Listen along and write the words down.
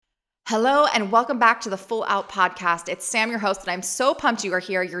Hello and welcome back to the Full Out Podcast. It's Sam, your host, and I'm so pumped you are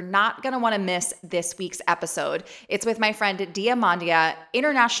here. You're not going to want to miss this week's episode. It's with my friend Dia Mondia,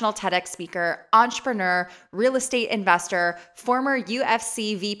 international TEDx speaker, entrepreneur, real estate investor, former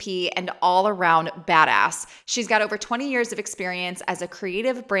UFC VP, and all-around badass. She's got over 20 years of experience as a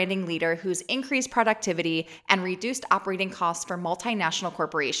creative branding leader who's increased productivity and reduced operating costs for multinational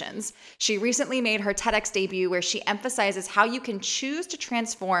corporations. She recently made her TEDx debut where she emphasizes how you can choose to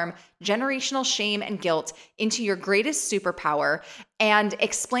transform generational shame and guilt into your greatest superpower and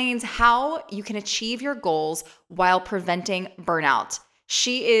explains how you can achieve your goals while preventing burnout.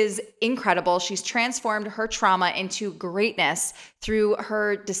 She is incredible. She's transformed her trauma into greatness through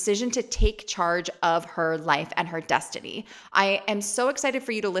her decision to take charge of her life and her destiny. I am so excited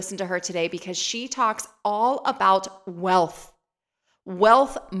for you to listen to her today because she talks all about wealth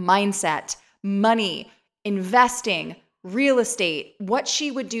mindset, money, investing, real estate, what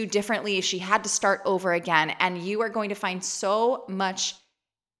she would do differently if she had to start over again. And you are going to find so much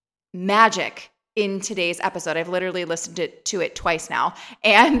magic in today's episode. I've literally listened to it twice now,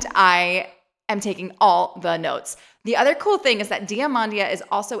 and I am taking all the notes. The other cool thing is that Dia Mondia is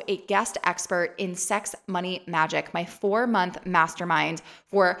also a guest expert in Sex, Money, Magic, my 4-month mastermind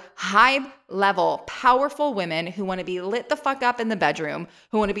for high-level, powerful women who want to be lit the fuck up in the bedroom,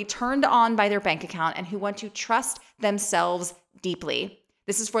 who want to be turned on by their bank account, and who want to trust themselves deeply.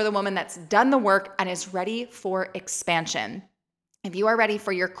 This is for the woman that's done the work and is ready for expansion. If you are ready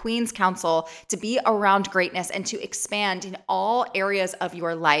for your Queen's Council to be around greatness and to expand in all areas of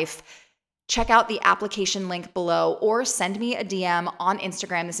your life, check out the application link below or send me a DM on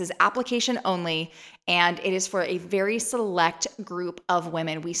Instagram. This is application only, and it is for a very select group of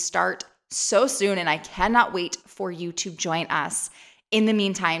women. We start so soon, and I cannot wait for you to join us. In the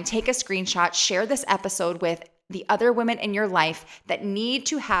meantime, take a screenshot, share this episode with the other women in your life that need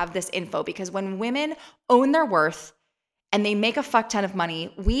to have this info, because when women own their worth and they make a fuck ton of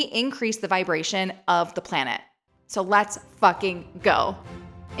money, we increase the vibration of the planet. So let's fucking go.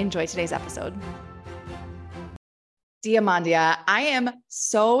 Enjoy today's episode. Dia Mondia, I am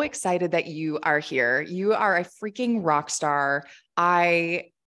so excited that you are here. You are a freaking rock star.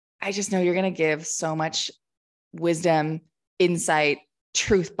 I just know you're going to give so much wisdom, insight,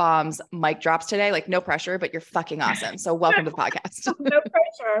 truth bombs, mic drops today. Like, no pressure, but you're fucking awesome. So welcome to the podcast. No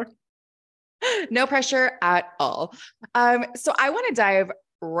pressure. No pressure at all. So I want to dive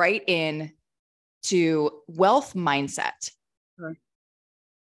right in to wealth mindset. Sure.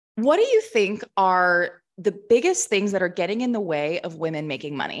 What do you think are the biggest things that are getting in the way of women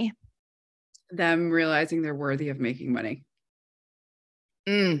making money? Them realizing they're worthy of making money.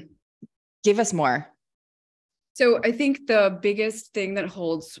 Give us more. So I think the biggest thing that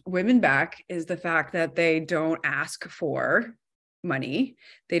holds women back is the fact that they don't ask for money.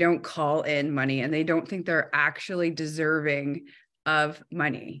 They don't call in money, and they don't think they're actually deserving of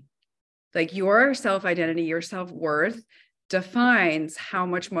money. Like, your self-identity, your self-worth defines how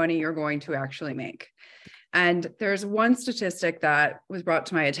much money you're going to actually make. And there's one statistic that was brought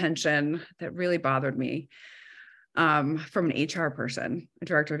to my attention that really bothered me, from an HR person, a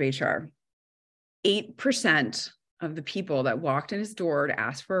director of HR. 8% of the people that walked in his door to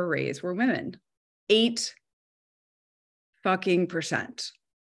ask for a raise were women. 8 fucking percent.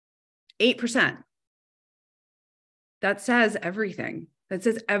 8%. That says everything. That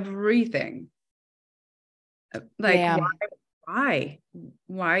says everything. Like,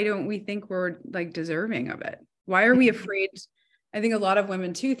 why don't we think we're like deserving of it? Why are we afraid? I think a lot of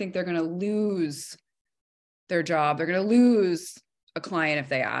women too think they're going to lose their job. They're going to lose a client if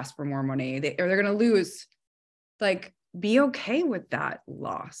they ask for more money, or they're going to lose. Like, be okay with that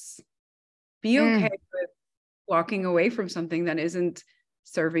loss. Be okay with walking away from something that isn't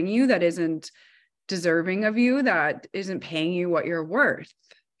serving you, that isn't deserving of you, that isn't paying you what you're worth.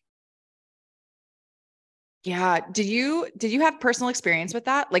 Yeah. Did you have personal experience with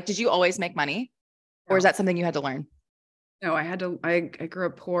that? Like, did you always make money, or is that something you had to learn? No, I grew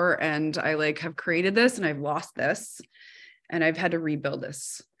up poor, and I have created this, and I've lost this, and I've had to rebuild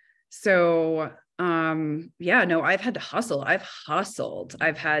this. So, I've had to hustle. I've hustled.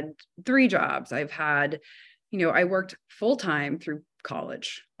 I've had 3 jobs. I've had, I worked full-time through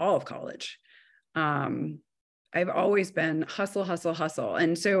college, all of college. I've always been hustle.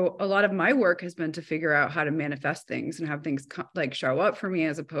 And so a lot of my work has been to figure out how to manifest things and have things show up for me,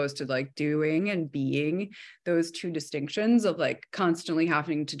 as opposed to doing and being, those 2 distinctions of constantly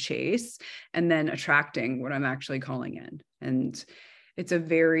having to chase and then attracting what I'm actually calling in. And it's a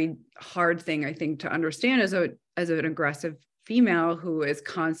very hard thing, I think, to understand as an aggressive female who is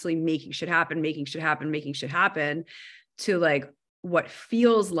constantly making shit happen, to what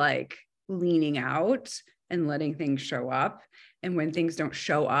feels like leaning out and letting things show up. And when things don't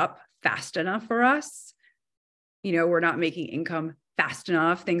show up fast enough for us, we're not making income fast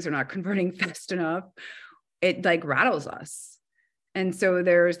enough, things are not converting fast enough, it like rattles us. And so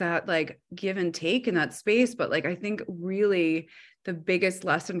there's that like give and take in that space. But like, I think really the biggest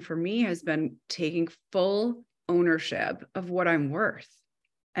lesson for me has been taking full ownership of what I'm worth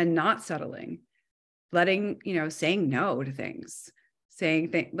and not settling, letting, saying no to things,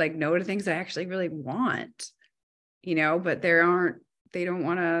 like no to things I actually really want, but they don't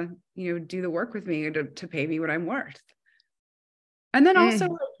want to, do the work with me to pay me what I'm worth. And then also,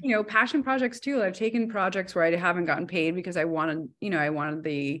 passion projects too. I've taken projects where I haven't gotten paid because I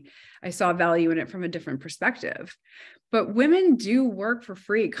saw value in it from a different perspective. But women do work for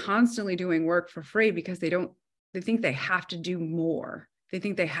free, constantly doing work for free because they think they have to do more. They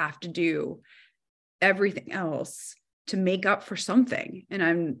think they have to do everything else to make up for something. And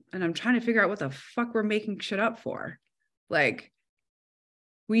I'm trying to figure out what the fuck we're making shit up for. Like,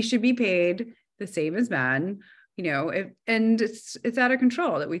 we should be paid the same as men, and it's out of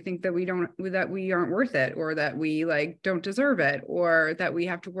control that we think that we aren't worth it, or that we like don't deserve it, or that we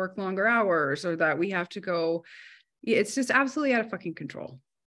have to work longer hours, or that we have to go. It's just absolutely out of fucking control.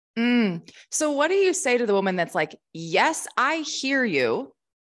 So what do you say to the woman that's like, yes, I hear you,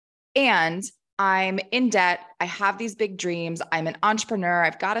 and I'm in debt, I have these big dreams, I'm an entrepreneur,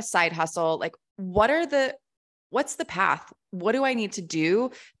 I've got a side hustle. Like, what's the path? What do I need to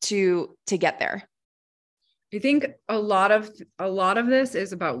do to get there? I think a lot of this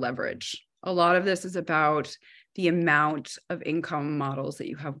is about leverage. A lot of this is about the amount of income models that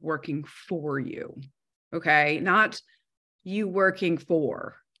you have working for you. Okay. Not you working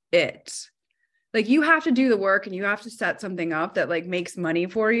for it. Like, you have to do the work and you have to set something up that like makes money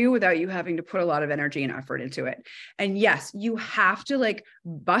for you without you having to put a lot of energy and effort into it. And yes, you have to like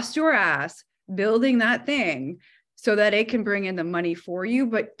bust your ass building that thing so that it can bring in the money for you,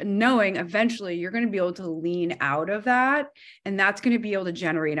 but knowing eventually you're going to be able to lean out of that, and that's going to be able to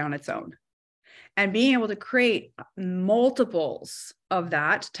generate on its own. And being able to create multiples of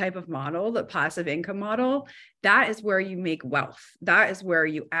that type of model, the passive income model, that is where you make wealth. That is where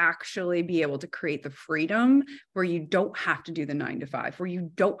you actually be able to create the freedom where you don't have to do the 9 to 5, where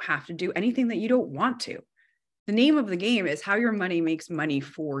you don't have to do anything that you don't want to. The name of the game is how your money makes money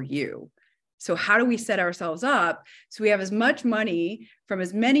for you. So how do we set ourselves up so we have as much money from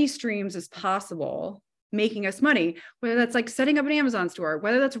as many streams as possible, making us money, whether that's like setting up an Amazon store,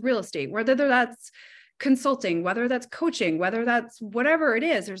 whether that's real estate, whether that's consulting, whether that's coaching, whether that's whatever it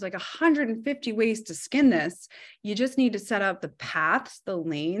is. There's like 150 ways to skin this. You just need to set up the paths, the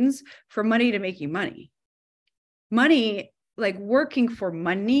lanes for money to make you money. Money, like working for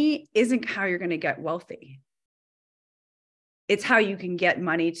money, isn't how you're going to get wealthy. It's how you can get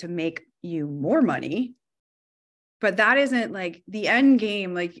money to make you more money. But that isn't like the end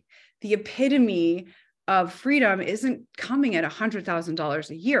game. Like, the epitome of freedom isn't coming at $100,000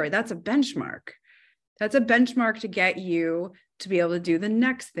 a year. That's a benchmark. That's a benchmark to get you to be able to do the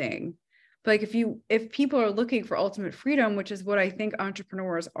next thing. But like, if people are looking for ultimate freedom, which is what I think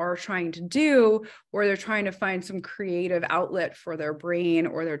entrepreneurs are trying to do, or they're trying to find some creative outlet for their brain,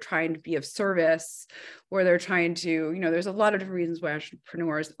 or they're trying to be of service, or they're trying to, there's a lot of different reasons why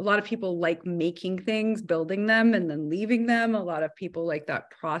a lot of people like making things, building them, and then leaving them. A lot of people like that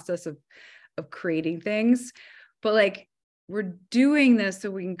process of creating things. But like, we're doing this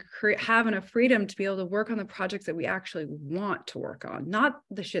so we can have enough freedom to be able to work on the projects that we actually want to work on, not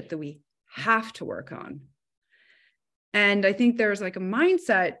the shit that we have to work on. And I think there's like a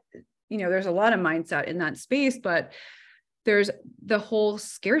mindset, there's a lot of mindset in that space, but there's the whole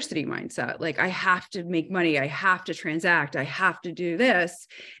scarcity mindset. Like, I have to make money, I have to transact, I have to do this.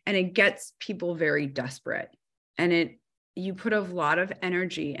 And it gets people very desperate. And you put a lot of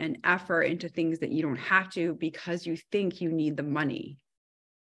energy and effort into things that you don't have to because you think you need the money.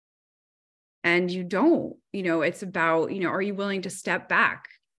 And you don't, it's about, are you willing to step back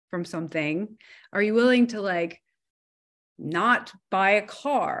from something? Are you willing to like not buy a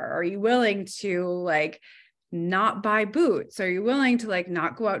car? Are you willing to like not buy boots? Are you willing to like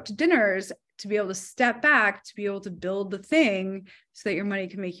not go out to dinners to be able to step back, to be able to build the thing so that your money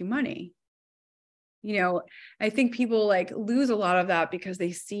can make you money? I think people like lose a lot of that because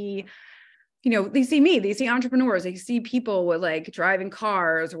they see, they see entrepreneurs, they see people with like driving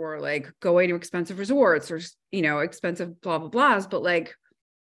cars or like going to expensive resorts or, expensive blah, blah, blahs. But like,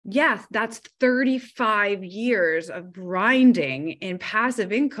 yes, that's 35 years of grinding in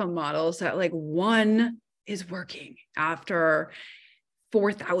passive income models that like one is working after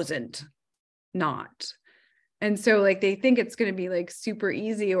 4,000 not. And so like, they think it's going to be like super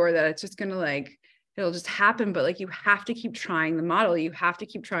easy, or that it's just going to like, it'll just happen. But like, you have to keep trying the model. You have to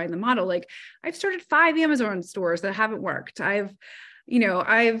keep trying the model. Like I've started 5 Amazon stores that haven't worked. I've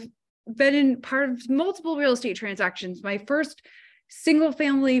been in part of multiple real estate transactions. My first single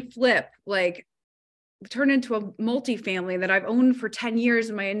family flip, like turned into a multifamily that I've owned for 10 years.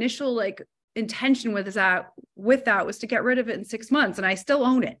 And my initial like intention with that was to get rid of it in 6 months. And I still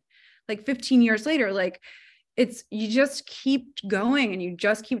own it like 15 years later. Like you just keep going, and you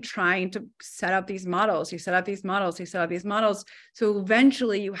just keep trying to set up these models. You set up these models. So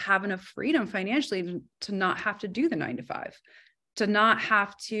eventually you have enough freedom financially to not have to do the 9 to 5, to not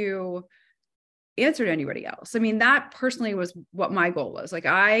have to answer to anybody else. I mean, that personally was what my goal was. Like,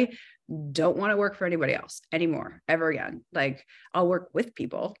 I don't want to work for anybody else anymore, ever again. Like, I'll work with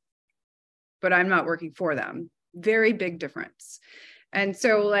people, but I'm not working for them. Very big difference. And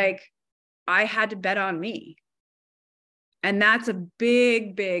so like, I had to bet on me. And that's a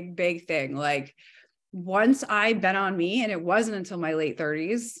big, big, big thing. Like, once I bet on me, and it wasn't until my late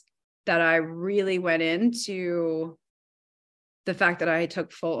 30s that I really went into the fact that I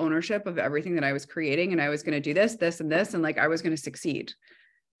took full ownership of everything that I was creating, and I was going to do this, this, and this, and like, I was going to succeed.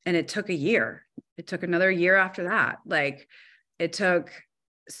 And it took a year. It took another year after that. Like, it took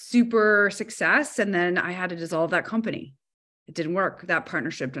super success. And then I had to dissolve that company. It didn't work. That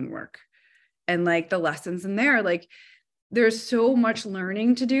partnership didn't work. And like, the lessons in there, like, there's so much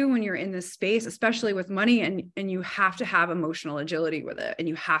learning to do when you're in this space, especially with money, and you have to have emotional agility with it, and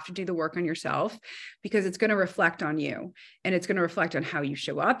you have to do the work on yourself, because it's going to reflect on you, and it's going to reflect on how you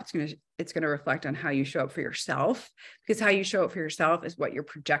show up. It's going to reflect on how you show up for yourself, because how you show up for yourself is what you're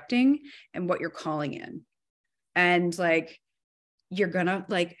projecting and what you're calling in. And like, you're gonna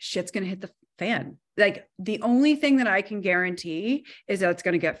like, shit's going to hit the fan. Like, the only thing that I can guarantee is that it's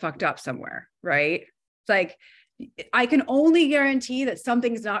going to get fucked up somewhere. Right. It's like, I can only guarantee that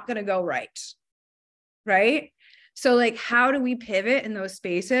something's not going to go right. Right. So like, how do we pivot in those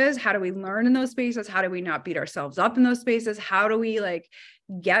spaces? How do we learn in those spaces? How do we not beat ourselves up in those spaces? How do we like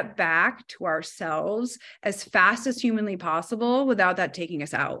get back to ourselves as fast as humanly possible without that taking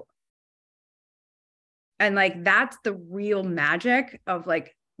us out? And like, that's the real magic of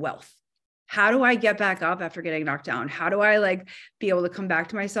like wealth. How do I get back up after getting knocked down? How do I like be able to come back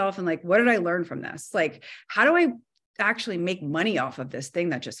to myself and like, what did I learn from this? Like, how do I actually make money off of this thing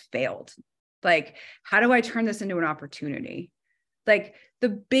that just failed? Like, how do I turn this into an opportunity? Like, the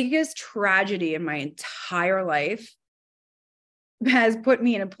biggest tragedy in my entire life has put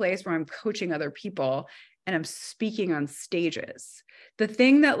me in a place where I'm coaching other people and I'm speaking on stages. The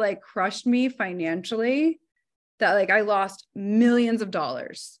thing that like crushed me financially, that like I lost millions of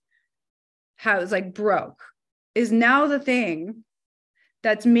dollars, how it was like broke, is now the thing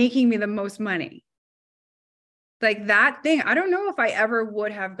that's making me the most money. Like, that thing, I don't know if I ever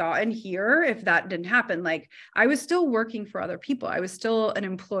would have gotten here if that didn't happen. Like, I was still working for other people. I was still an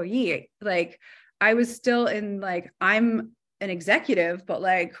employee. Like, I was still in like, I'm an executive, but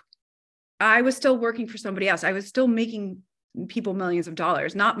like, I was still working for somebody else. I was still making people millions of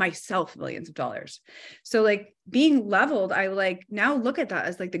dollars, not myself millions of dollars. So like, being leveled, I like now look at that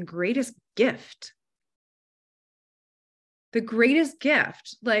as like the greatest gift.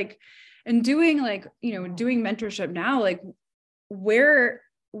 Like, and doing like, doing mentorship now, like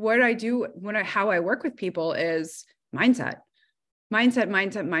how I work with people is mindset. Everyone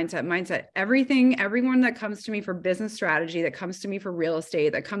that comes to me for business strategy, that comes to me for real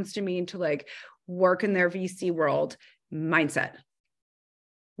estate, that comes to me to like work in their VC world, mindset.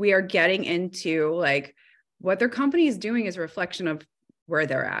 We are getting into like, what their company is doing is a reflection of where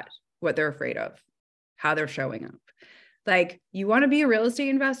they're at, what they're afraid of, how they're showing up. Like, you want to be a real estate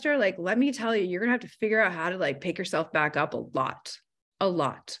investor? Like, let me tell you, you're going to have to figure out how to like pick yourself back up a lot.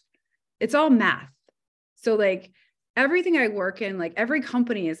 It's all math. So like, everything I work in, like every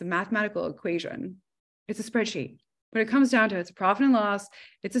company is a mathematical equation. It's a spreadsheet. When it comes down to it, it's a profit and loss.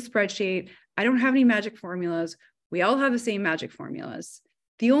 It's a spreadsheet. I don't have any magic formulas. We all have the same magic formulas.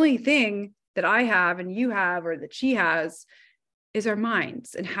 The only thing that I have and you have, or that she has, is our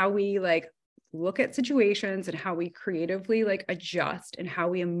minds, and how we like look at situations, and how we creatively like adjust, and how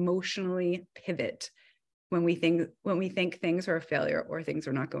we emotionally pivot when we think things are a failure or things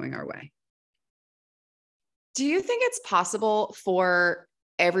are not going our way. Do you think it's possible for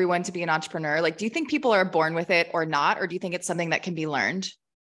everyone to be an entrepreneur? Like, do you think people are born with it or not? Or do you think it's something that can be learned?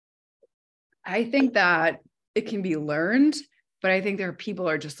 I think that it can be learned, but I think there are people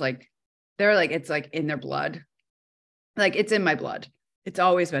are just like, they're like, it's like in their blood. Like, it's in my blood. It's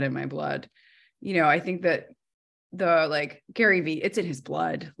always been in my blood. I think that the like Gary Vee, it's in his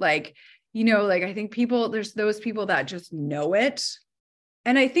blood. Like, like I think there's those people that just know it.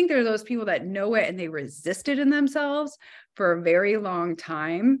 And I think there are those people that know it and they resist it in themselves for a very long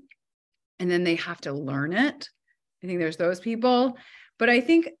time. And then they have to learn it. I think there's those people, but I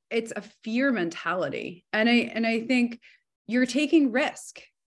think it's a fear mentality. And I think you're taking risk,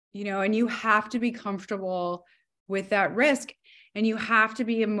 and you have to be comfortable with that risk, and you have to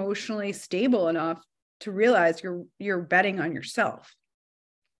be emotionally stable enough to realize you're betting on yourself.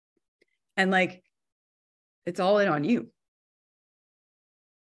 And like, it's all in on you.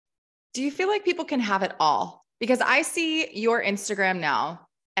 Do you feel like people can have it all? Because I see your Instagram now,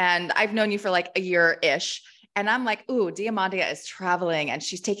 and I've known you for like a year-ish. And I'm like, ooh, Diamantia is traveling and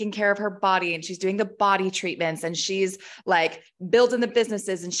she's taking care of her body and she's doing the body treatments and she's like building the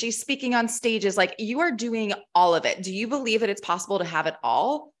businesses and she's speaking on stages. Like, you are doing all of it. Do you believe that it's possible to have it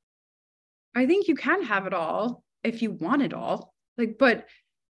all? I think you can have it all if you want it all. Like, but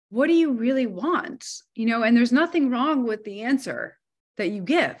what do you really want? And there's nothing wrong with the answer that you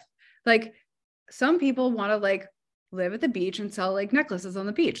give. Like, some people want to like live at the beach and sell like necklaces on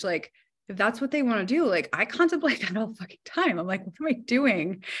the beach. Like, if that's what they want to do, like I contemplate that all the fucking time. I'm like, what am I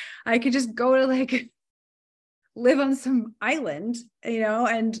doing? I could just go to like live on some island,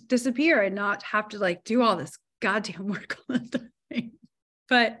 and disappear and not have to like do all this goddamn work all the time.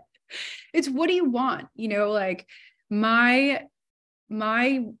 But it's, what do you want? Like my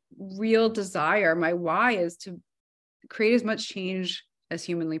real desire, my why is to create as much change as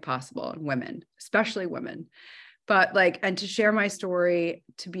humanly possible in women, especially women. But like, and to share my story,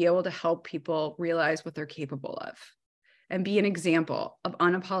 to be able to help people realize what they're capable of and be an example of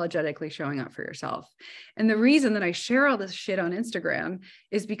unapologetically showing up for yourself. And the reason that I share all this shit on Instagram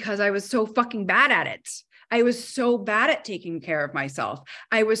is because I was so fucking bad at it. I was so bad at taking care of myself.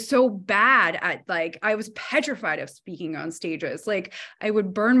 I was so bad at like, I was petrified of speaking on stages. Like, I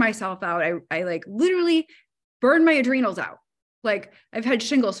would burn myself out. I like literally burned my adrenals out. Like, I've had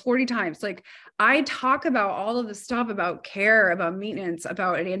shingles 40 times. Like, I talk about all of this stuff about care, about maintenance,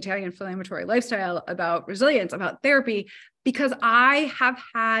 about an anti-inflammatory lifestyle, about resilience, about therapy, because I have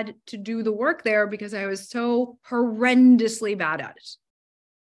had to do the work there because I was so horrendously bad at it.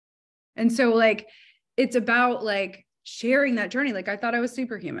 And so like, it's about like sharing that journey. Like, I thought I was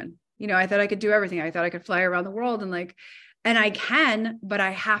superhuman. I thought I could do everything. I thought I could fly around the world and I can, but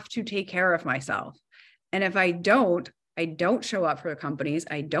I have to take care of myself. And if I don't show up for the companies.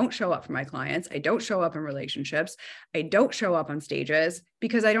 I don't show up for my clients. I don't show up in relationships. I don't show up on stages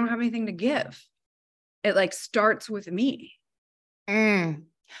because I don't have anything to give. It like starts with me.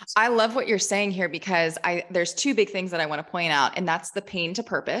 I love what you're saying here because there's two big things that I want to point out, and that's the pain to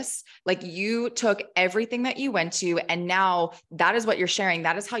purpose. Like, you took everything that you went to, and now that is what you're sharing.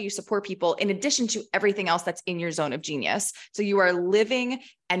 That is how you support people in addition to everything else that's in your zone of genius. So you are living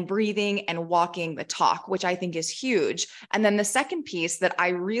and breathing and walking the talk, which I think is huge. And then the second piece that I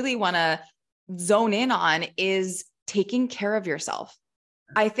really want to zone in on is taking care of yourself.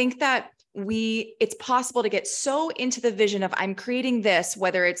 I think that it's possible to get so into the vision of I'm creating this,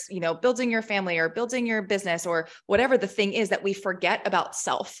 whether it's, building your family or building your business or whatever the thing is, that we forget about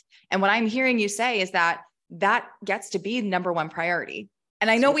self. And what I'm hearing you say is that gets to be number one priority.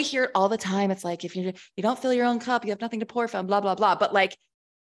 And I know we hear it all the time. It's like, if you don't fill your own cup, you have nothing to pour from, blah, blah, blah. But like,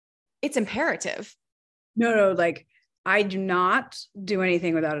 it's imperative. No, like, I do not do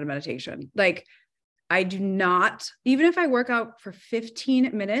anything without a meditation. Like, I do not, even if I work out for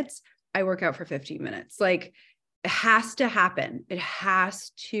 15 minutes, I work out for 15 minutes. Like, it has to happen. It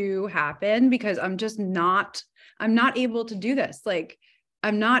has to happen because I'm not able to do this. Like,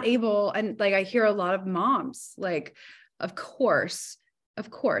 I'm not able. And like, I hear a lot of moms, like, of course,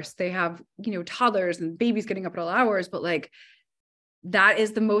 they have, toddlers and babies getting up at all hours, but like, that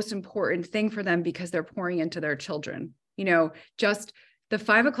is the most important thing for them because they're pouring into their children, just the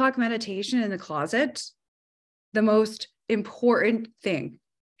 5 o'clock meditation in the closet, the most important thing.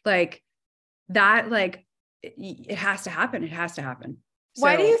 Like that, like it has to happen. It has to happen.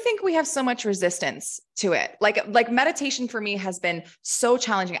 Why do you think we have so much resistance to it? Like meditation for me has been so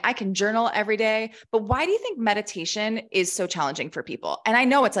challenging. I can journal every day, but why do you think meditation is so challenging for people? And I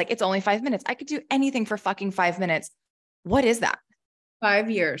know it's like, it's only 5 minutes. I could do anything for fucking 5 minutes. What is that? 5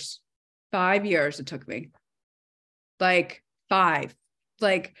 years. 5 years it took me. Like 5,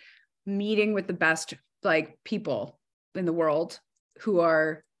 like meeting with the best like people in the world who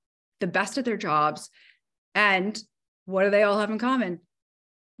are the best at their jobs. And what do they all have in common?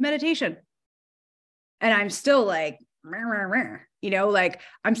 Meditation. And I'm still like, like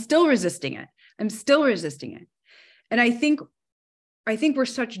I'm still resisting it. And I think we're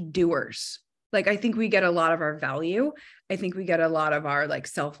such doers. Like, I think we get a lot of our value. I think we get a lot of our like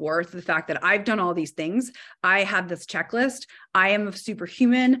self-worth. The fact that I've done all these things, I have this checklist. I am a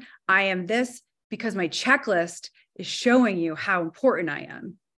superhuman. I am this, because my checklist is showing you how important I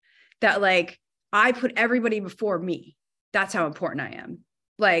am. That like, I put everybody before me. That's how important I am.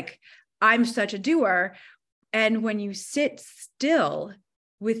 Like, I'm such a doer. And when you sit still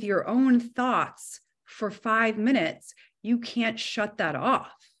with your own thoughts for 5 minutes, you can't shut that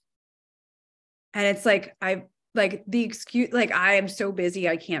off. And it's like, I like the excuse, like, I am so busy,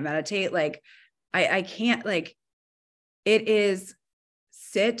 I can't meditate. Like, I can't, like, it is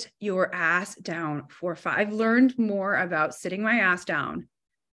sit your ass down for I've learned more about sitting my ass down,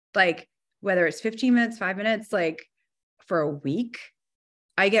 like, whether it's 15 minutes, 5 minutes, like for a week,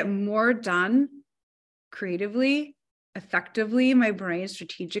 I get more done creatively, effectively in my brain,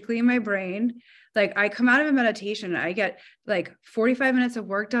 strategically in my brain. Like, I come out of a meditation and I get like 45 minutes of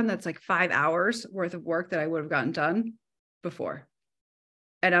work done. That's like 5 hours worth of work that I would have gotten done before.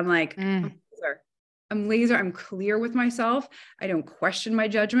 And I'm like, I'm laser. I'm clear with myself. I don't question my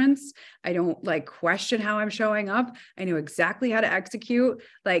judgments. I don't like question how I'm showing up. I know exactly how to execute.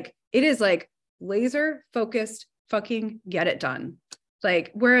 Like, it is like laser focused, fucking get it done.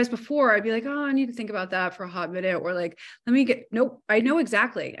 Like, whereas before I'd be like, oh, I need to think about that for a hot minute, or like, nope, I know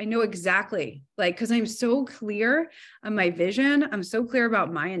exactly. Like, cause I'm so clear on my vision. I'm so clear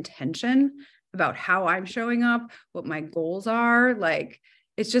about my intention, about how I'm showing up, what my goals are. Like,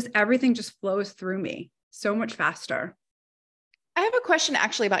 it's just, everything just flows through me so much faster. I have a question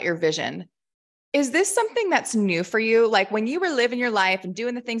actually about your vision. Is this something that's new for you? Like, when you were living your life and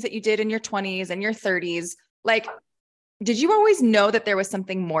doing the things that you did in your 20s and your 30s, like, did you always know that there was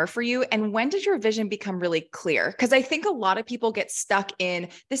something more for you? And when did your vision become really clear? Because I think a lot of people get stuck in,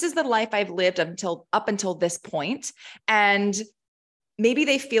 this is the life I've lived up until this point. And maybe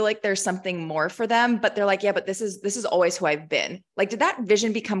they feel like there's something more for them, but they're like, yeah, but this is always who I've been. Like, did that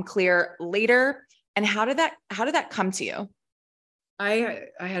vision become clear later? And how did that come to you? I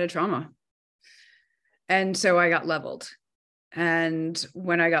had a trauma. And so I got leveled. And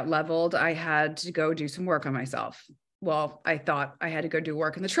when I got leveled, I had to go do some work on myself. Well, I thought I had to go do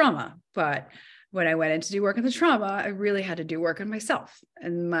work in the trauma, but when I went in to do work in the trauma, I really had to do work on myself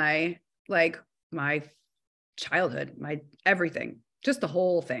and my childhood, my everything, just the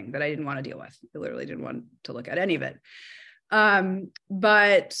whole thing that I didn't want to deal with. I literally didn't want to look at any of it.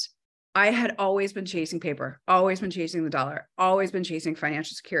 But I had always been chasing paper, always been chasing the dollar, always been chasing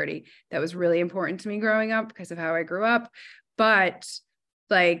financial security. That was really important to me growing up because of how I grew up. But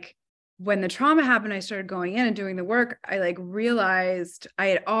like, when the trauma happened, I started going in and doing the work. I like realized I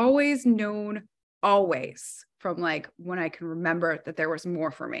had always known, always, from like when I can remember, that there was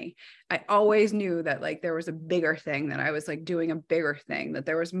more for me. I always knew that like there was a bigger thing, that I was like doing a bigger thing, that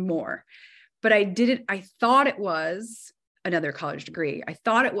there was more. But I thought it was another college degree. I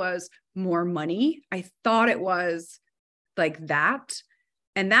thought it was more money. I thought it was like that.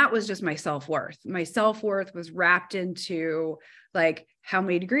 And that was just my self-worth. My self-worth was wrapped into like how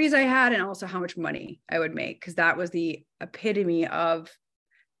many degrees I had and also how much money I would make. Because that was the epitome of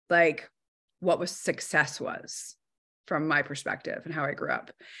like what was success was from my perspective and how I grew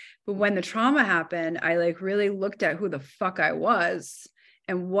up. But when the trauma happened, I like really looked at who the fuck I was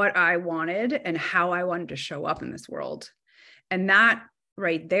and what I wanted and how I wanted to show up in this world. And that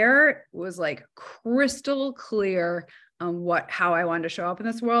right there was like crystal clear on how I wanted to show up in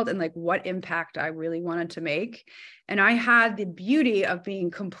this world and like what impact I really wanted to make. And I had the beauty of being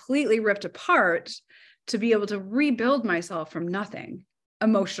completely ripped apart to be able to rebuild myself from nothing,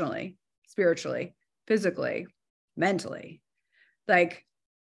 emotionally, spiritually, physically, mentally, like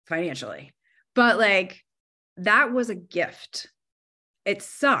financially. But like, that was a gift. It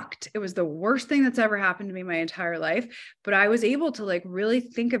sucked. It was the worst thing that's ever happened to me my entire life. But I was able to like really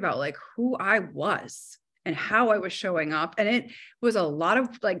think about like who I was and how I was showing up. And it was a lot of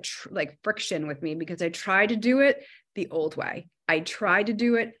like friction with me because I tried to do it the old way. I tried to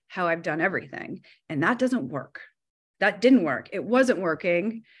do it how I've done everything. And that doesn't work. That didn't work. It wasn't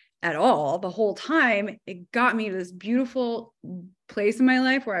working at all the whole time. It got me to this beautiful place in my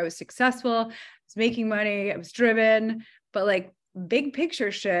life where I was successful, I was making money, I was driven, but like big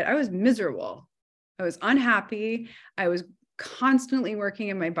picture shit, I was miserable. I was unhappy. I was constantly working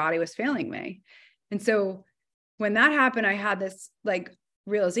and my body was failing me. And so when that happened, I had this like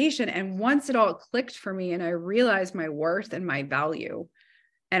realization. And once it all clicked for me and I realized my worth and my value,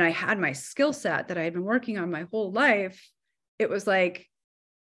 and I had my skill set that I had been working on my whole life, it was like,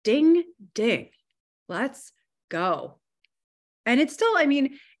 ding, ding, let's go. And it's still, I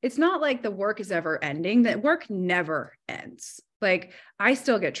mean, it's not like the work is ever ending. That work never ends. Like I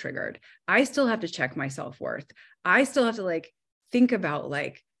still get triggered. I still have to check my self-worth. I still have to like think about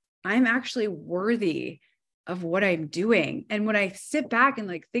like, I'm actually worthy of what I'm doing. And when I sit back and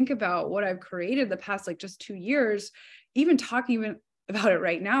like think about what I've created the past like just 2 years, even talking about it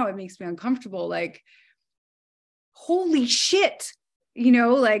right now, it makes me uncomfortable. Like, holy shit,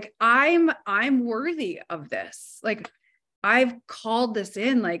 like I'm worthy of this. Like I've called this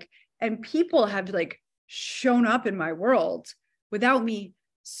in, like, and people have like shown up in my world without me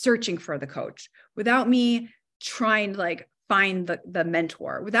searching for the coach, without me trying to like find the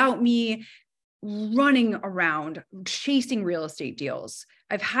mentor, without me running around chasing real estate deals.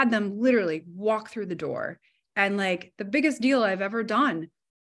 I've had them literally walk through the door. And like the biggest deal I've ever done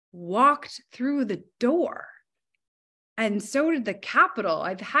walked through the door. And so did the capital.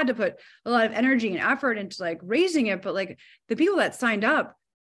 I've had to put a lot of energy and effort into like raising it. But like the people that signed up,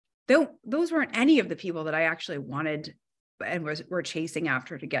 those weren't any of the people that I actually wanted and were chasing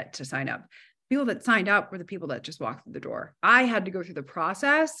after to get to sign up. People that signed up were the people that just walked through the door. I had to go through the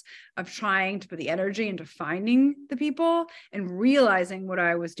process of trying to put the energy into finding the people and realizing what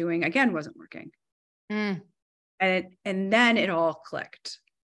I was doing again wasn't working. And then it all clicked.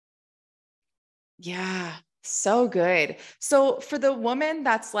 Yeah, so good. So for the woman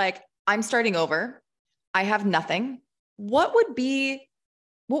that's like, I'm starting over, I have nothing, what would be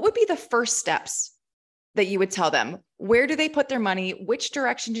the first steps that you would tell them? Where do they put their money? Which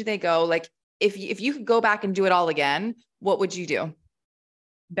direction do they go? Like if you could go back and do it all again, what would you do?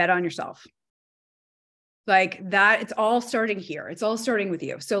 Bet on yourself. Like that, it's all starting here. It's all starting with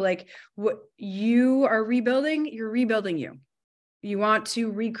you. So like what you are rebuilding, you're rebuilding you. You want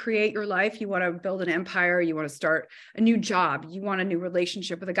to recreate your life. You want to build an empire. You want to start a new job. You want a new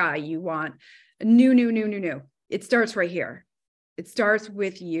relationship with a guy. You want a new. It starts right here. It starts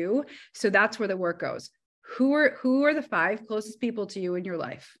with you. So that's where the work goes. Who are the 5 closest people to you in your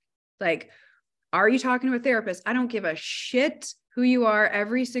life? Like, are you talking to a therapist? I don't give a shit who you are.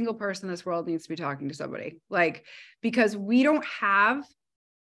 Every single person in this world needs to be talking to somebody. Like, because we don't have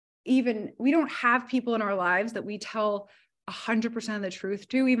people in our lives that we tell 100% of the truth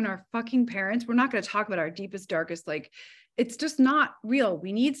to, even our fucking parents. We're not going to talk about our deepest, darkest, like, it's just not real.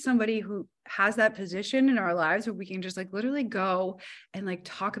 We need somebody who has that position in our lives where we can just like literally go and like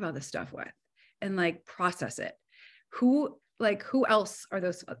talk about this stuff with and like process it. Who else are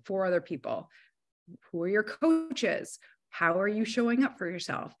those 4 other people? Who are your coaches? How are you showing up for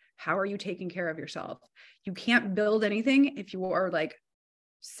yourself? How are you taking care of yourself? You can't build anything if you are like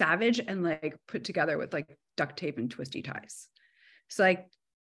savage and like put together with like duct tape and twisty ties. So like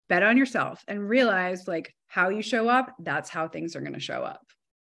bet on yourself and realize like how you show up, that's how things are going to show up.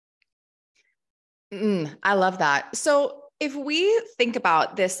 I love that. So if we think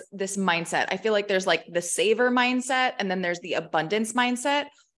about this mindset, I feel like there's like the saver mindset and then there's the abundance mindset.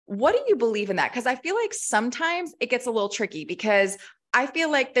 What do you believe in that? Because I feel like sometimes it gets a little tricky because I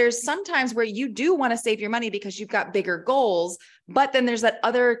feel like there's sometimes where you do want to save your money because you've got bigger goals, but then there's that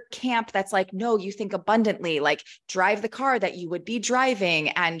other camp that's like, no, you think abundantly, like drive the car that you would be driving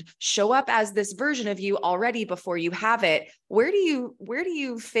and show up as this version of you already before you have it. Where do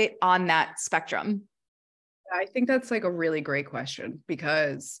you fit on that spectrum? I think that's like a really great question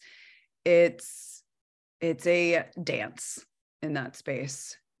because it's a dance in that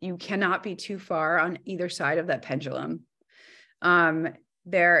space. You cannot be too far on either side of that pendulum.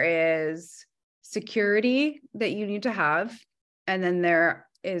 There is security that you need to have, and then there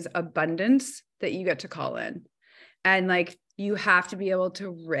is abundance that you get to call in. And like, you have to be able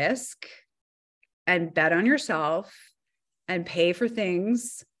to risk and bet on yourself and pay for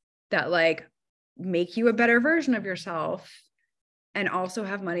things that like make you a better version of yourself and also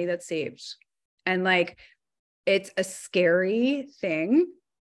have money that's saved. And like, it's a scary thing.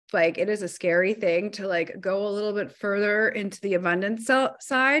 Like it is a scary thing to like go a little bit further into the abundance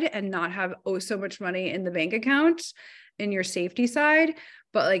side and not have so much money in the bank account in your safety side.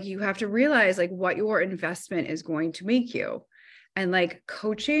 But like, you have to realize like what your investment is going to make you. And like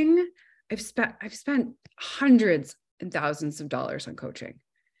coaching, I've spent hundreds and thousands of dollars on coaching.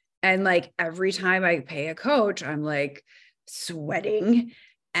 And like every time I pay a coach, I'm like sweating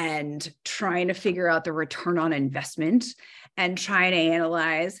and trying to figure out the return on investment and trying to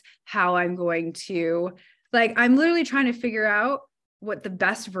analyze how I'm going to, like, I'm literally trying to figure out what the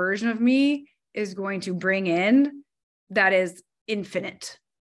best version of me is going to bring in that is infinite.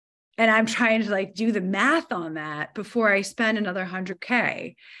 And I'm trying to like do the math on that before I spend another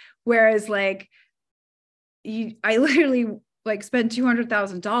 100K. Whereas like I literally like spend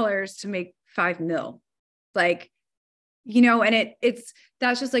 $200,000 to make 5 mil. Like, and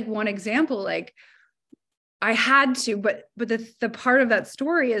that's just like one example. Like I had to, but the part of that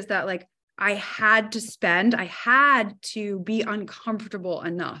story is that like I had to be uncomfortable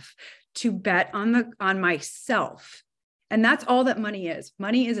enough to bet on myself. And that's all that money is.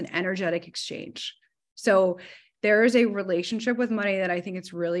 Money is an energetic exchange. So there is a relationship with money that I think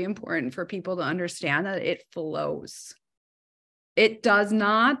it's really important for people to understand, that it flows. It does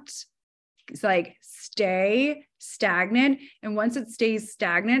not, it's like stay stagnant. And once it stays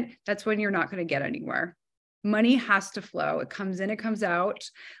stagnant, that's when you're not going to get anywhere. Money has to flow. It comes in, it comes out,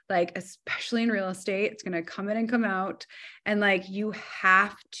 like, especially in real estate, it's going to come in and come out. And like, you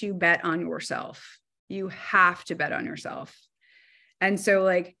have to bet on yourself. You have to bet on yourself. And so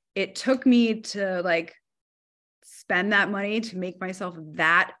like, it took me to like spend that money to make myself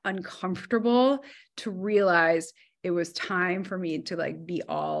that uncomfortable to realize it was time for me to like be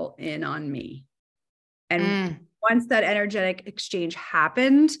all in on me. And once that energetic exchange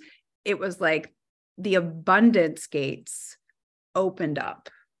happened, it was like the abundance gates opened up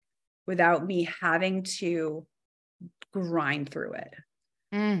without me having to grind through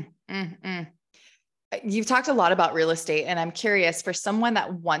it. You've talked a lot about real estate, and I'm curious, for someone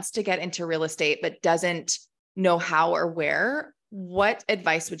that wants to get into real estate but doesn't know how or where, what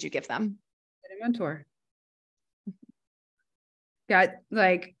advice would you give them? Get a mentor.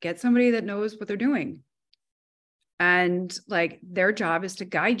 Get somebody that knows what they're doing. And like, their job is to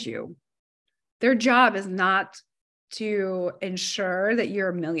guide you. Their job is not to ensure that you're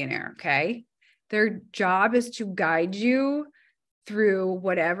a millionaire. Okay. Their job is to guide you through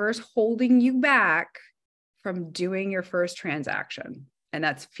whatever's holding you back from doing your first transaction. And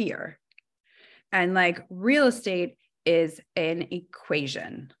that's fear. And like, real estate is an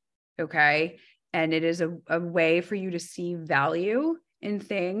equation. Okay. And it is a way for you to see value in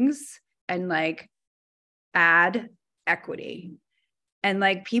things and like add equity. And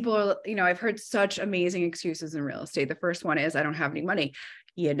like, people are, I've heard such amazing excuses in real estate. The first one is, I don't have any money.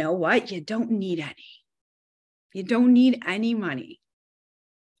 You know what? You don't need any. You don't need any money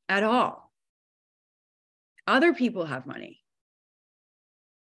at all. Other people have money.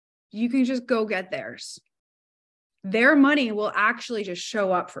 You can just go get theirs. Their money will actually just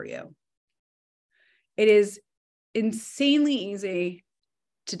show up for you. It is insanely easy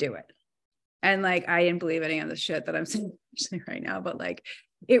to do it. And like, I didn't believe any of the shit that I'm saying right now, but like,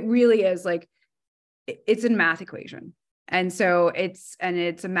 it really is like, it's a math equation. And so it's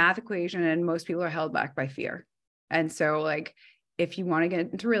a math equation, and most people are held back by fear. And so like, if you want to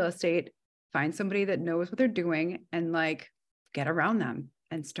get into real estate, find somebody that knows what they're doing and like, get around them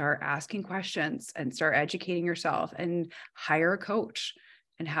and start asking questions and start educating yourself, and hire a coach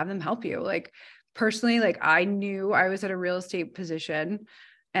and have them help you. Like, personally, like, I knew I was at a real estate position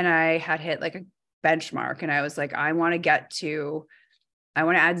and I had hit like a benchmark, and I was like, I want to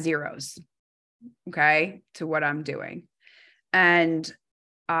add zeros, okay, to what I'm doing. And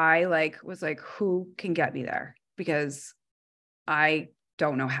I like was like, who can get me there? Because I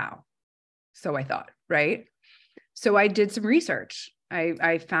don't know how. So I thought, right? So I did some research.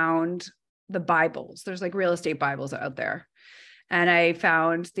 I found the Bibles. There's like real estate Bibles out there. And I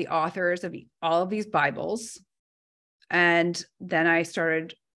found the authors of all of these Bibles. And then I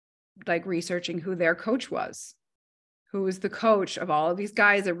started like researching who their coach was, who was the coach of all of these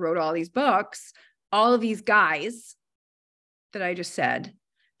guys that wrote all these books, all of these guys that I just said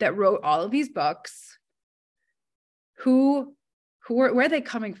that wrote all of these books, where are they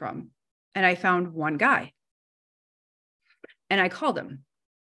coming from? And I found one guy, and I called him,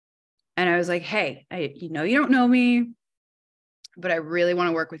 and I was like, hey, you don't know me, but I really want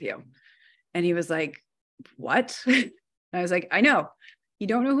to work with you. And he was like, what? I was like, I know you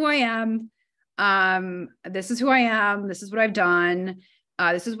don't know who I am. This is who I am. This is what I've done.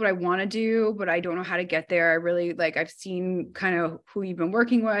 This is what I want to do, but I don't know how to get there. I really I've seen kind of who you've been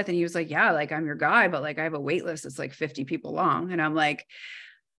working with. And he was like, yeah, like, I'm your guy, but like, I have a wait list that's like 50 people long. And I'm like,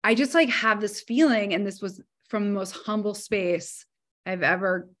 I just like have this feeling. And this was from the most humble space I've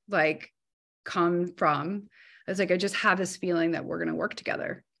ever like come from. I was like, I just have this feeling that we're going to work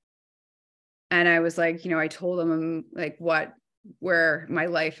together. And I was like, I told him like where my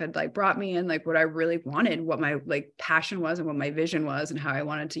life had like brought me, and like what I really wanted, what my like passion was, and what my vision was, and how I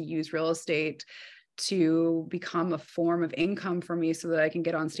wanted to use real estate to become a form of income for me so that I can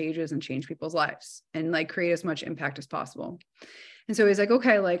get on stages and change people's lives and like create as much impact as possible. And so he's like,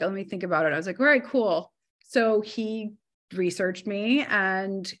 okay, like, let me think about it. I was like, all right, cool. So he researched me,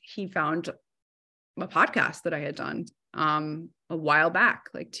 and he found a podcast that I had done a while back,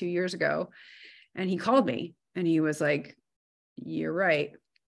 like 2 years ago. And he called me, and he was like, you're right.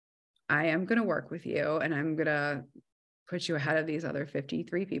 I am going to work with you, and I'm going to put you ahead of these other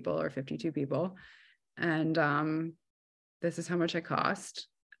 53 people or 52 people. And this is how much I cost.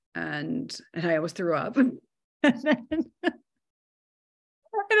 And I almost threw up. And I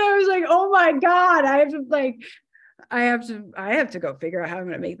was like, oh my God, I have to go figure out how I'm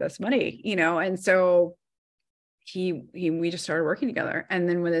going to make this money, And so we just started working together. And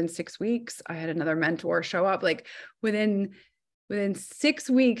then within 6 weeks, I had another mentor show up. Like within 6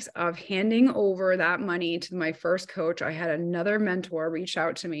 weeks of handing over that money to my first coach, I had another mentor reach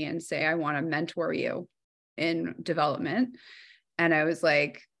out to me and say, I want to mentor you in development. And I was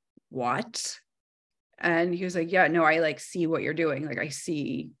like, what? And he was like, yeah, no, I like see what you're doing. Like I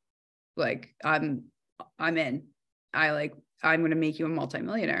see, like, I'm in, I'm going to make you a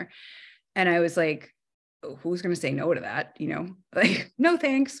multimillionaire. And I was like, who's going to say no to that? Like, no,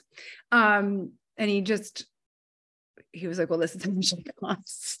 thanks. And he was like, well, this is how much it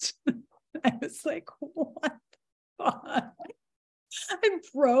cost. I was like, what? I'm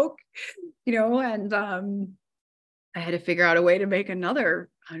broke, and I had to figure out a way to make another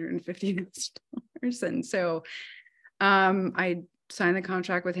 $150. And so I signed the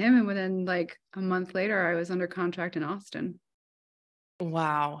contract with him. And within like a month later, I was under contract in Austin.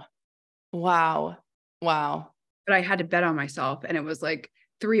 Wow. Wow. Wow. But I had to bet on myself. And it was like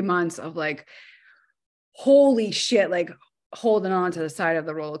 3 months of like, holy shit, like holding on to the side of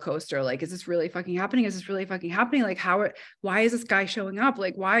the roller coaster. Like, is this really fucking happening? Is this really fucking happening? Like, why is this guy showing up?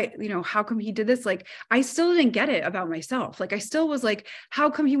 Like, why, how come he did this? Like, I still didn't get it about myself. Like, I still was like, how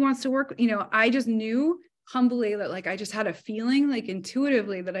come he wants to work? I just knew humbly that like, I just had a feeling like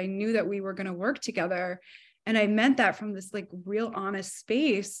intuitively that I knew that we were going to work together. And I meant that from this like real honest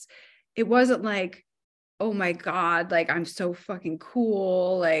space. It wasn't like, oh my God, like, I'm so fucking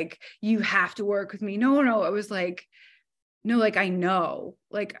cool. Like, you have to work with me. No. It was like, no, like, I know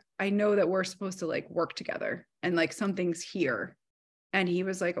that we're supposed to like work together and like something's here. And he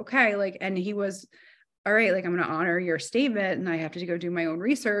was like, okay. Like, and he was, all right, like, I'm going to honor your statement and I have to go do my own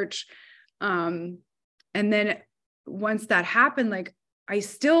research. And then once that happened, like, I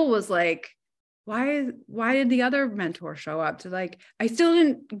still was like, why did the other mentor show up to like, I still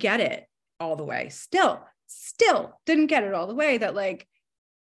didn't get it all the way. Still didn't get it all the way that like,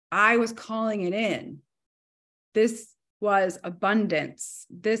 I was calling it in. This was abundance.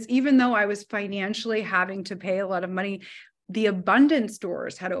 This, even though I was financially having to pay a lot of money, the abundance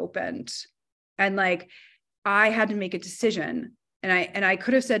doors had opened. And like, I had to make a decision. And I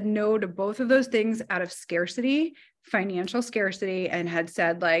could have said no to both of those things out of scarcity, financial scarcity, and had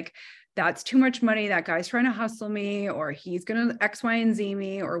said like, that's too much money. That guy's trying to hustle me, or he's going to X, Y, and Z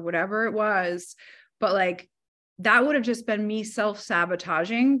me, or whatever it was. But like, that would have just been me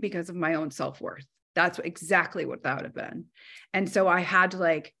self-sabotaging because of my own self-worth. That's exactly what that would have been. And so I had to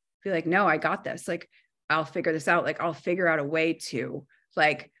like, be like, no, I got this. Like, I'll figure this out. Like, I'll figure out a way to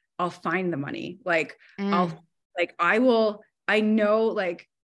like, I'll find the money. Like, I know, like,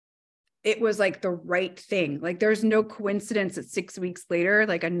 it was like the right thing. Like, there's no coincidence that 6 weeks later,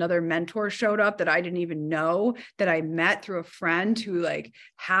 like another mentor showed up that I didn't even know, that I met through a friend who like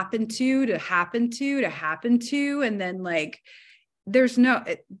happened to happen to. And then like,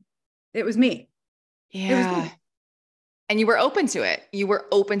 it was me. Yeah. And you were open to it. You were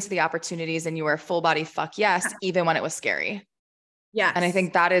open to the opportunities and you were full body fuck yes, even when it was scary. Yeah. And I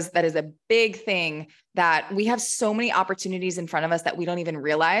think that is a big thing, that we have so many opportunities in front of us that we don't even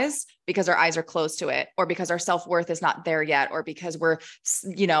realize because our eyes are closed to it, or because our self-worth is not there yet, or because we're,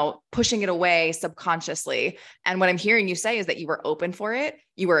 pushing it away subconsciously. And what I'm hearing you say is that you were open for it.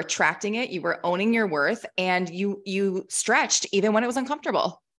 You were attracting it. You were owning your worth, and you stretched even when it was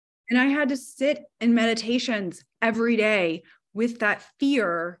uncomfortable. And I had to sit in meditations every day with that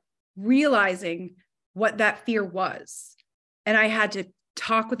fear, realizing what that fear was. And I had to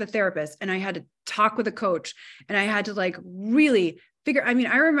talk with a therapist, and I had to talk with a coach, and I had to like really figure, I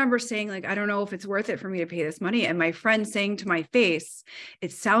remember saying like, I don't know if it's worth it for me to pay this money. And my friend saying to my face,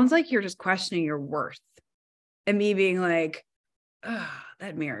 it sounds like you're just questioning your worth. And me being like, oh,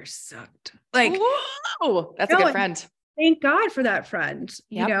 that mirror sucked. Like, whoa, that's a good friend. Thank God for that friend,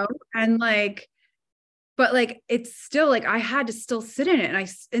 and like, but like, it's still like, I had to still sit in it.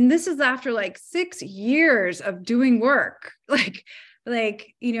 And this is after like 6 years of doing work, like,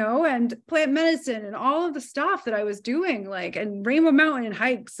 and plant medicine and all of the stuff that I was doing, like, and Rainbow Mountain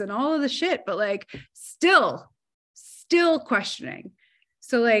hikes and all of the shit, but like, still questioning.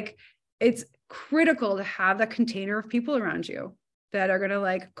 So like, it's critical to have that container of people around you that are going to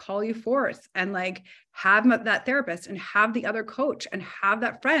like call you forth, and like have that therapist, and have the other coach, and have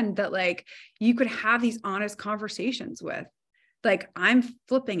that friend that like you could have these honest conversations with. Like, I'm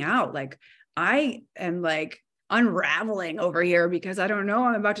flipping out. Like, I am like unraveling over here because I don't know,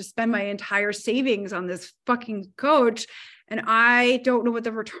 I'm about to spend my entire savings on this fucking coach and I don't know what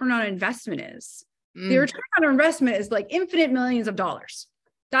the return on investment is. The return on investment is like infinite millions of dollars.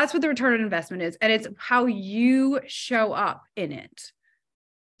 That's what the return on investment is. And it's how you show up in it.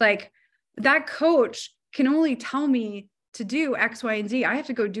 Like that coach can only tell me to do X, Y, and Z. I have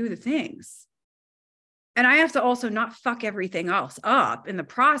to go do the things. And I have to also not fuck everything else up in the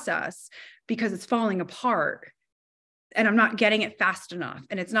process because it's falling apart and I'm not getting it fast enough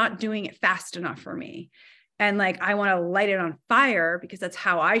and it's not doing it fast enough for me. And like, I want to light it on fire because that's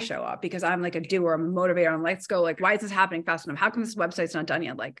how I show up, because I'm like a doer, I'm a motivator. I'm like, let's go. Like, why is this happening fast enough? How come this website's not done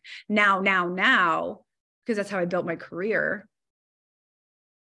yet? Like now, because that's how I built my career,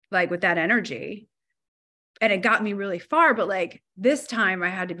 like with that energy. And it got me really far. But like this time I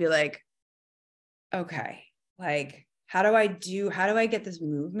had to be like, okay, like, how do I get this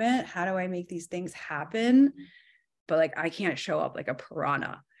movement? How do I make these things happen? But like, I can't show up like a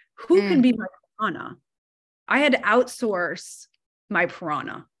piranha. Who can be my piranha? I had to outsource my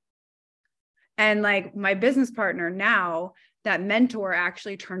piranha. And like my business partner now, that mentor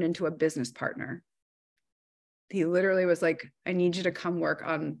actually turned into a business partner. He literally was like, I need you to come work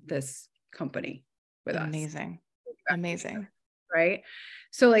on this company with us. Amazing. Right.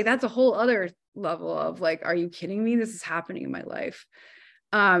 So like, that's a whole other level of like, are you kidding me? This is happening in my life.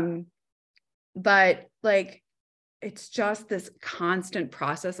 But like, it's just this constant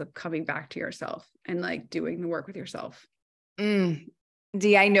process of coming back to yourself and like doing the work with yourself.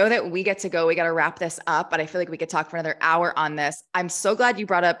 Dee, I know that we get to go, we got to wrap this up, but I feel like we could talk for another hour on this. I'm so glad you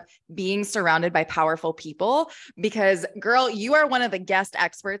brought up being surrounded by powerful people because girl, you are one of the guest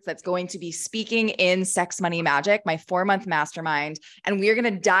experts that's going to be speaking in Sex Money Magic, my 4-month mastermind. And we're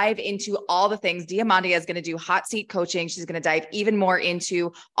going to dive into all the things. Diamandia is going to do hot seat coaching. She's going to dive even more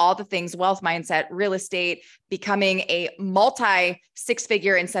into all the things, wealth mindset, real estate, becoming a multi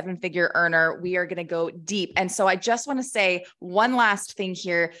 6-figure and 7-figure earner. We are going to go deep. And so I just want to say one last thing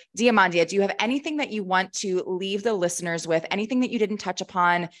here. Diamandia, do you have anything that you want to leave the listeners with? Anything that you didn't touch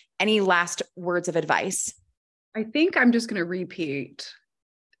upon? Any last words of advice? I think I'm just going to repeat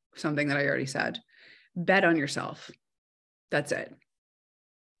something that I already said. Bet on yourself. That's it.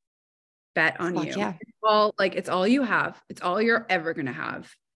 Bet on you. Yeah. Well, like it's all you have. It's all you're ever going to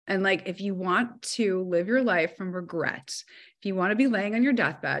have. And like, if you want to live your life from regret, if you want to be laying on your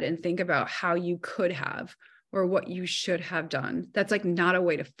deathbed and think about how you could have, or what you should have done, that's like not a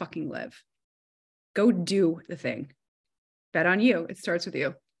way to fucking live. Go do the thing. Bet on you. It starts with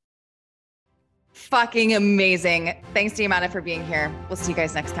you. Fucking amazing. Thanks, Diamanda, for being here. We'll see you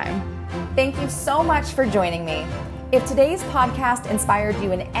guys next time. Thank you so much for joining me. If today's podcast inspired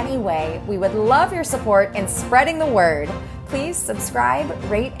you in any way, we would love your support in spreading the word. Please subscribe,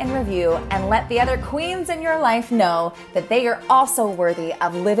 rate, and review, and let the other queens in your life know that they are also worthy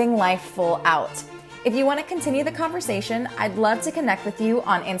of living life full out. If you want to continue the conversation, I'd love to connect with you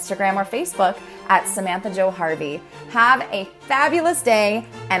on Instagram or Facebook at Samantha Jo Harvey. Have a fabulous day,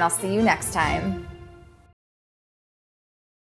 and I'll see you next time.